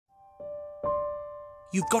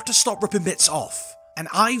You've got to stop ripping bits off. And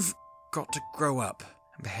I've got to grow up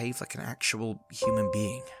and behave like an actual human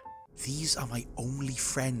being. These are my only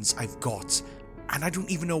friends I've got, and I don't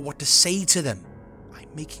even know what to say to them. I'm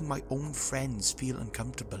making my own friends feel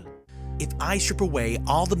uncomfortable. If I strip away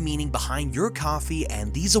all the meaning behind your coffee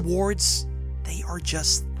and these awards, they are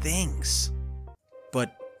just things.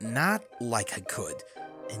 But not like I could,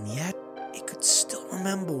 and yet it could still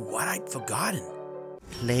remember what I'd forgotten.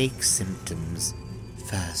 Plague symptoms.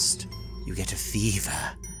 First, you get a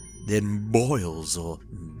fever, then boils or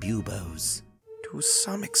buboes. To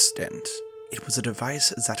some extent, it was a device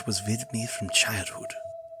that was with me from childhood,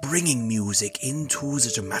 bringing music into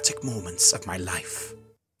the dramatic moments of my life.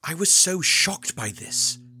 I was so shocked by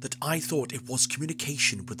this that I thought it was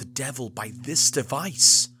communication with the devil by this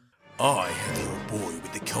device. I had a little boy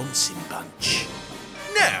with the consent bunch.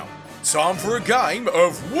 Now, time for a game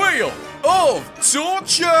of Wheel of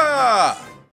Torture!